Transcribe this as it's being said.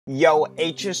Yo,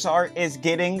 HSR is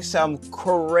getting some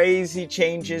crazy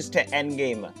changes to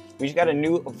Endgame. We just got a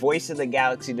new Voice of the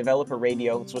Galaxy developer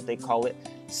radio, that's what they call it,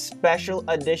 special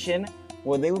edition,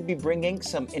 where they will be bringing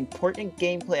some important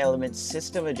gameplay elements,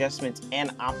 system adjustments,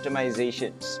 and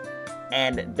optimizations.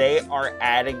 And they are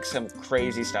adding some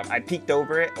crazy stuff. I peeked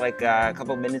over it like a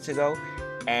couple minutes ago,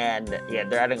 and yeah,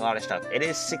 they're adding a lot of stuff. It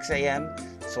is 6 a.m.,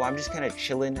 so I'm just kind of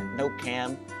chilling, no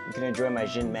cam. You can enjoy my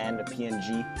Jin Man, the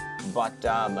PNG. But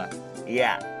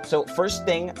yeah. So first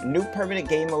thing, new permanent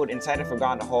game mode inside of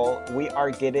Forgotten Hall. We are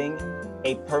getting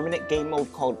a permanent game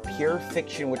mode called Pure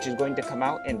Fiction, which is going to come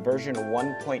out in version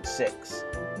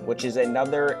 1.6, which is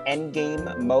another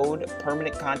endgame mode,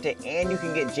 permanent content, and you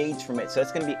can get jades from it. So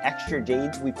it's going to be extra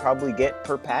jades we probably get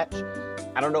per patch.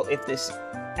 I don't know if this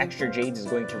extra jades is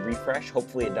going to refresh.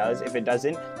 Hopefully it does. If it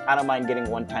doesn't, I don't mind getting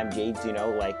one-time jades, you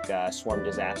know, like Swarm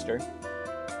Disaster.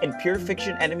 In Pure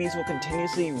Fiction, enemies will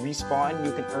continuously respawn.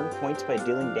 You can earn points by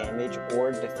dealing damage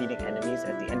or defeating enemies.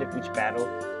 At the end of each battle,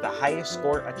 the highest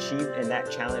score achieved in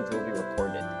that challenge will be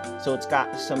recorded. So it's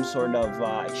got some sort of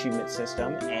achievement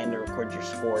system, and it records your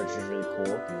score, which is really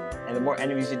cool. And the more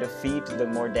enemies you defeat, the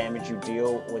more damage you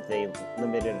deal with a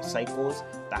limited cycles,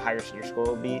 the higher your score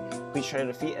will be. Please try to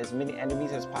defeat as many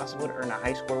enemies as possible to earn a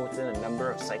high score within a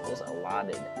number of cycles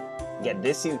allotted. Yeah,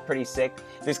 this seems pretty sick.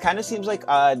 This kind of seems like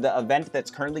the event that's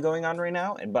currently going on right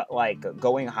now, but like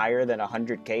going higher than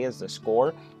 100k is the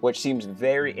score, which seems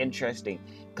very interesting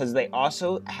because they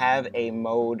also have a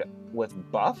mode with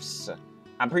buffs.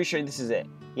 I'm pretty sure this is it.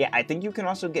 Yeah, I think you can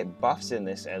also get buffs in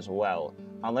this as well,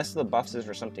 unless the buffs is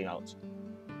for something else.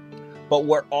 But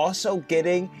we're also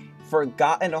getting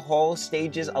Forgotten Hall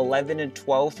stages 11 and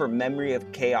 12 for Memory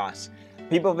of Chaos.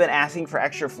 People have been asking for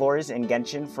extra floors in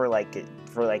Genshin for like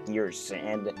years,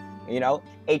 and you know,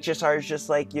 HSR is just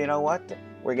like, you know what,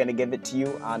 we're gonna give it to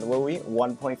you on, what are we,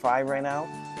 1.5 right now?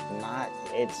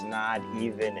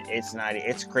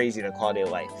 It's crazy, the quality of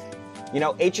life. You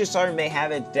know, HSR may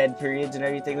have its dead periods and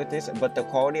everything with this, but the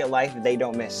quality of life, they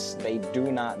don't miss. They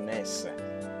do not miss.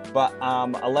 But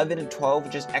 11 and 12,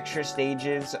 just extra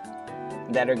stages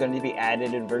that are going to be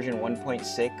added in version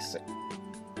 1.6.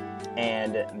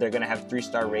 And they're going to have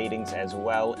 3-star ratings as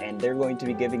well, and they're going to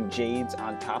be giving jades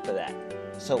on top of that.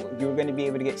 So you're going to be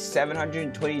able to get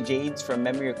 720 jades from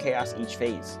Memory of Chaos each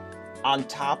phase, on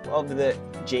top of the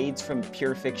jades from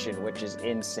Pure Fiction, which is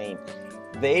insane.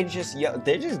 They're just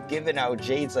giving out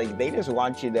jades, like they just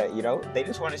want you to, you know, they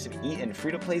just want us to be eating.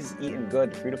 Free-to-play is eating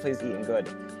good. Free-to-play is eating good.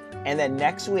 And then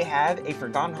next we have a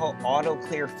Forgotten Hall auto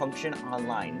clear function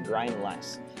online, grind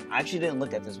less. I actually didn't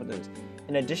look at this, what it is.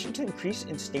 In addition to increase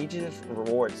in stages of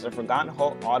rewards, the Forgotten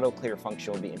Hall auto clear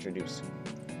function will be introduced.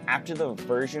 After the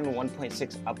version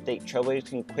 1.6 update, travelers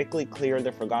can quickly clear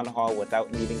the Forgotten Hall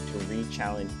without needing to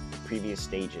re-challenge previous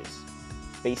stages,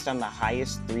 based on the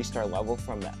highest 3-star level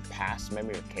from the past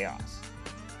Memory of Chaos.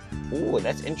 Ooh,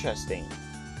 that's interesting.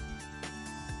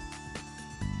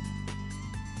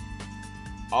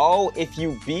 Oh, if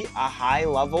you beat a high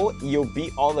level, you'll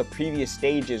beat all the previous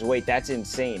stages. Wait, that's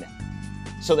insane.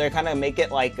 So they're kind of make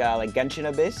it like Genshin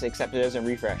Abyss, except it doesn't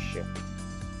refresh you,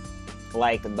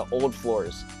 like the old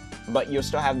floors. But you'll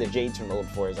still have the jades from the old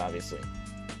floors, obviously.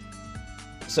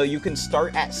 So you can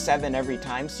start at 7 every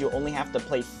time, so you only have to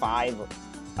play 5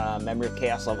 Memory of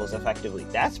Chaos levels effectively.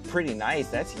 That's pretty nice.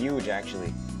 That's huge,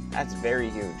 actually. That's very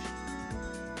huge.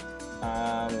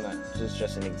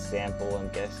 Just an example, I'm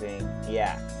guessing.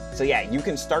 Yeah. So yeah, you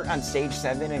can start on stage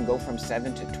 7 and go from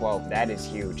 7 to 12. That is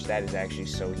huge. That is actually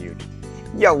so huge.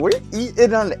 Yo, we're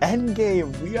eating on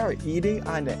Endgame. We are eating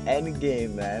on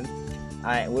Endgame, man.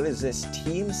 Alright, what is this?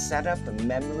 Team setup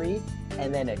memory,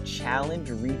 and then a challenge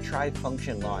retry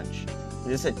function launch.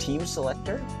 Is this a team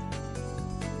selector?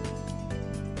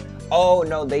 Oh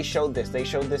no, they showed this. They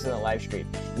showed this in the live stream.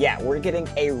 Yeah, we're getting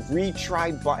a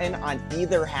retry button on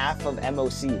either half of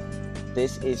MOC.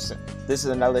 This is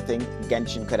another thing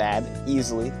Genshin could add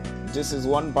easily. This is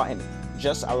one button.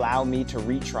 Just allow me to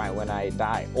retry when I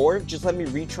die, or just let me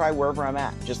retry wherever I'm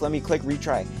at. Just let me click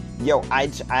retry. Yo,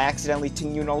 I accidentally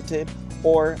ting ulted,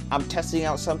 or I'm testing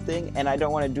out something and I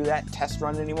don't want to do that test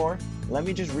run anymore. Let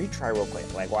me just retry real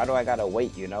quick. Like, why do I gotta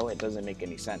wait? You know, it doesn't make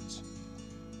any sense.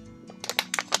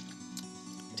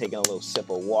 Taking a little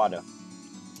sip of water.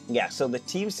 Yeah, so the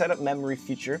team setup memory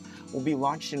feature will be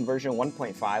launched in version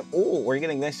 1.5. Oh, we're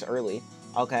getting this early.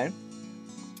 Okay.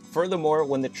 Furthermore,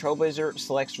 when the Trailblazer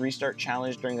selects Restart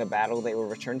Challenge during a battle, they will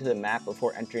return to the map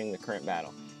before entering the current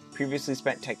battle. Previously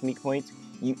spent technique points,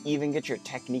 you even get your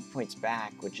technique points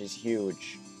back, which is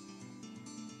huge.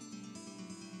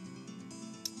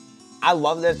 I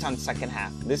love that it's on second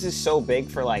half. This is so big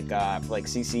for like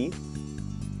CC.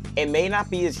 It may not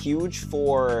be as huge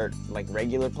for like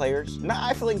regular players. No,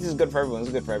 I feel like this is good for everyone. This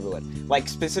is good for everyone. Like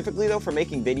specifically though for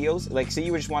making videos, like say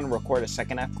you just want to record a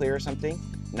second half clear or something.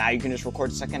 Now you can just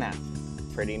record second half.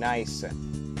 Pretty nice.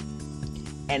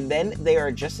 And then they are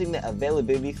adjusting the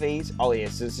availability phase. Oh yeah,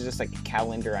 so this is just like a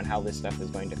calendar on how this stuff is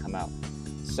going to come out.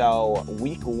 So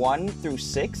week 1 through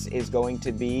 6 is going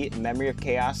to be Memory of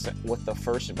Chaos with the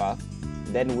first buff.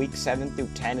 Then week 7 through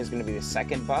 10 is going to be the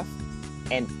second buff.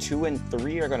 And 2 and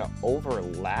 3 are going to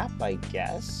overlap, I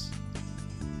guess.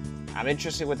 I'm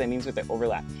interested what that means with the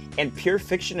overlap. And Pure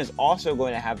Fiction is also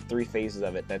going to have 3 phases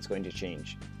of it that's going to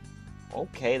change.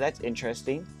 Okay, that's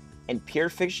interesting. And Pure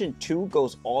Fiction 2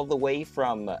 goes all the way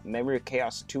from Memory of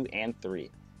Chaos 2 and 3.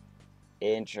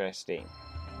 Interesting.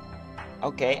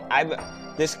 Okay,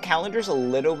 this calendar's a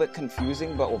little bit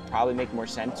confusing, but will probably make more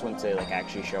sense once they like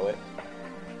actually show it.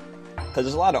 Because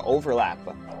there's a lot of overlap.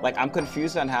 Like, I'm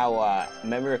confused on how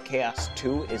Memory of Chaos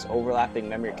 2 is overlapping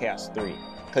Memory of Chaos 3.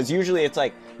 Because usually it's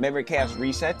like Memory of Chaos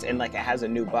resets and like it has a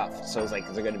new buff. So it's like,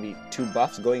 is there going to be 2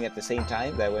 buffs going at the same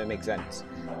time? That wouldn't make sense.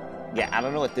 Yeah, I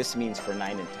don't know what this means for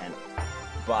 9 and 10.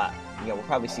 But, yeah, we'll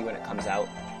probably see when it comes out.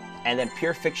 And then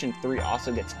Pure Fiction 3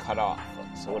 also gets cut off.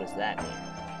 So what does that mean?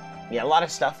 Yeah, a lot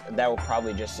of stuff that will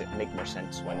probably just make more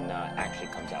sense when it actually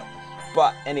comes out.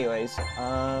 But anyways,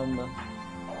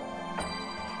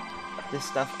 this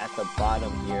stuff at the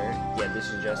bottom here, yeah, this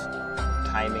is just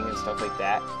timing and stuff like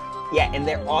that. Yeah, and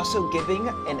they're also giving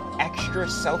an extra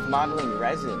self-modeling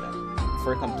resin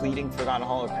for completing Forgotten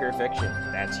Hall of Pure Fiction.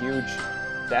 That's huge.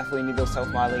 Definitely need those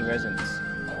self-modeling resins.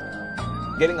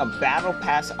 Getting a Battle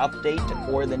Pass update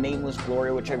or the Nameless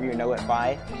Glory, whichever you know it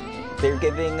by. They're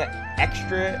giving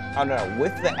extra, oh no,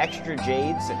 with the extra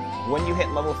jades, when you hit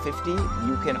level 50,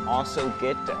 you can also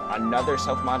get another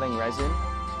self-modeling resin.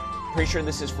 Pretty sure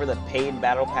this is for the paid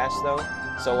Battle Pass though.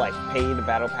 So like paid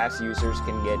Battle Pass users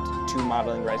can get 2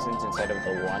 modeling resins instead of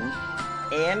the 1.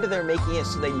 And they're making it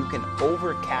so that you can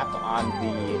overcap on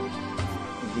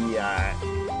the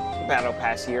Battle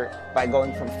Pass here by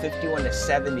going from 51 to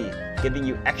 70, giving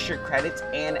you extra credits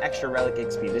and extra relic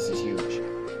XP. This is huge.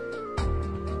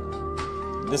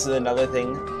 This is another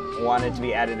thing wanted to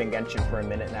be added in Genshin for a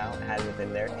minute now. It hasn't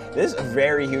been there. This is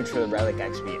very huge for the relic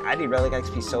XP. I need relic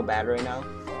XP so bad right now.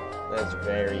 That's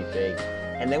very big.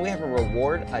 And then we have a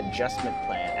reward adjustment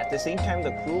plan. At the same time,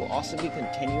 the crew will also be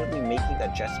continually making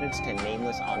adjustments to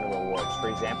nameless honor rewards. For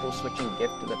example, switching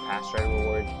gift to the past right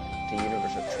reward to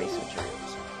universal trace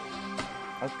materials.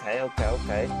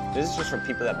 Okay. This is just for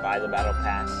people that buy the Battle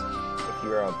Pass. If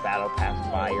you're a Battle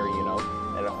Pass buyer, you know,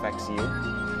 that affects you.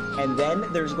 And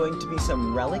then there's going to be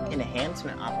some relic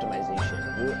enhancement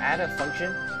optimization. We'll add a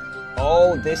function.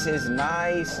 Oh, this is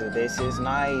nice. This is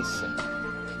nice.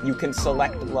 You can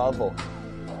select level.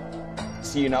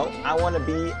 So, you know, I want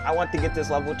to get this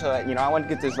level to, you know, I want to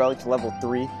get this relic to level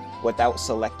 3 without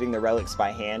selecting the relics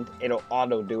by hand. It'll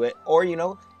auto do it. Or, you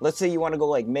know, let's say you want to go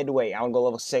like midway. I want to go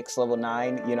level 6, level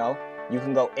 9, you know. You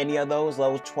can go any of those,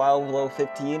 level 12, level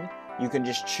 15. You can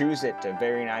just choose it.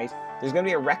 Very nice. There's going to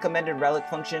be a recommended relic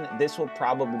function. This will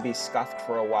probably be scuffed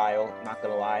for a while, not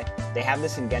going to lie. They have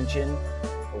this in Genshin.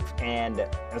 And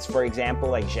as for example,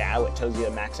 like Zhao, it tells you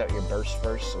to max out your burst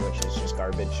first, which is just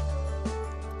garbage.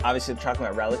 Obviously, they're talking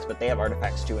about relics, but they have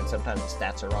artifacts too, and sometimes the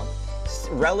stats are wrong.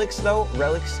 Relics, though,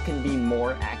 relics can be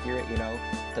more accurate, you know,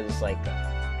 because it's like,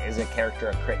 is a character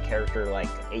a crit character, like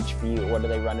HP? What are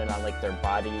they running on, like their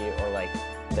body or like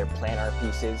their planar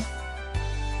pieces?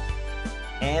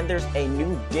 And there's a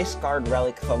new discard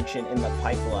relic function in the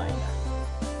pipeline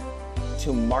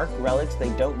to mark relics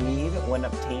they don't need when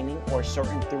obtaining or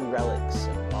sorting through relics.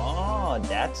 Oh,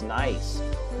 that's nice.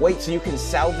 Wait, so you can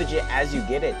salvage it as you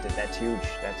get it. That's huge.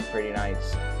 That's pretty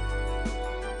nice.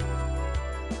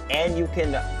 And you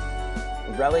can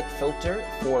relic filter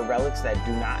for relics that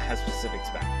do not have specific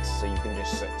specs. So you can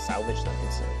just salvage them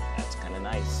instantly. That's kind of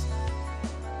nice.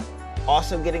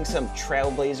 Also getting some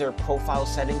Trailblazer profile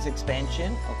settings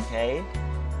expansion. Okay.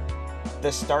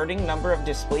 The starting number of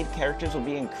displayed characters will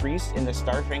be increased in the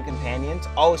Starframe Companions.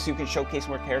 Oh, so you can showcase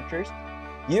more characters?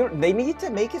 They need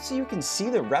to make it so you can see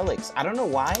the relics. I don't know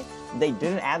why they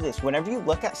didn't add this. Whenever you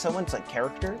look at someone's like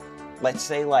character, let's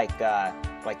say like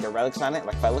their relics on it,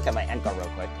 like if I look at my Endgame real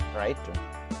quick, right?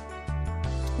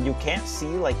 You can't see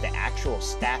like the actual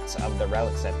stats of the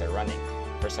relics that they're running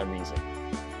for some reason.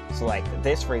 So like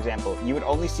this, for example, you would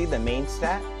only see the main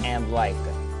stat and like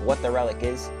what the relic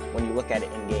is when you look at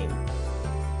it in game.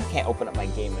 I can't open up my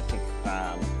game.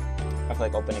 I feel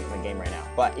like opening the game right now.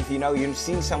 But if you know, you've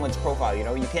seen someone's profile, you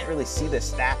know, you can't really see the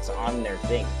stats on their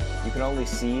thing. You can only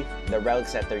see the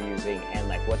relics that they're using and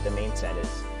like what the main set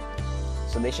is.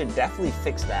 So they should definitely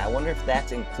fix that. I wonder if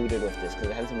that's included with this, because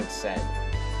it hasn't been said.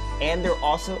 And they're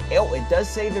also, oh, it does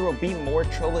say there will be more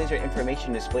Trailblazer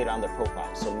information displayed on their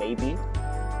profile. So maybe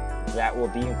that will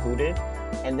be included.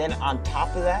 And then on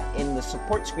top of that, in the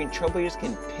support screen, Trailblazers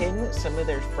can pin some of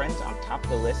their friends on top of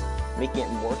the list, making it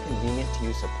more convenient to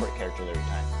use support characters every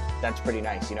time. That's pretty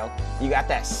nice, you know? You got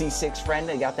that C6 friend,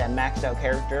 you got that maxed out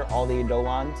character, all the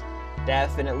Eidolons,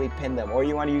 definitely pin them. Or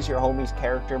you want to use your homie's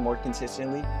character more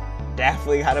consistently,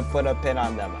 definitely got to put a pin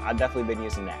on them. I've definitely been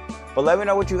using that. But let me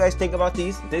know what you guys think about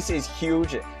these. This is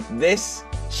huge. This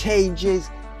changes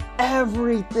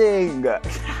everything.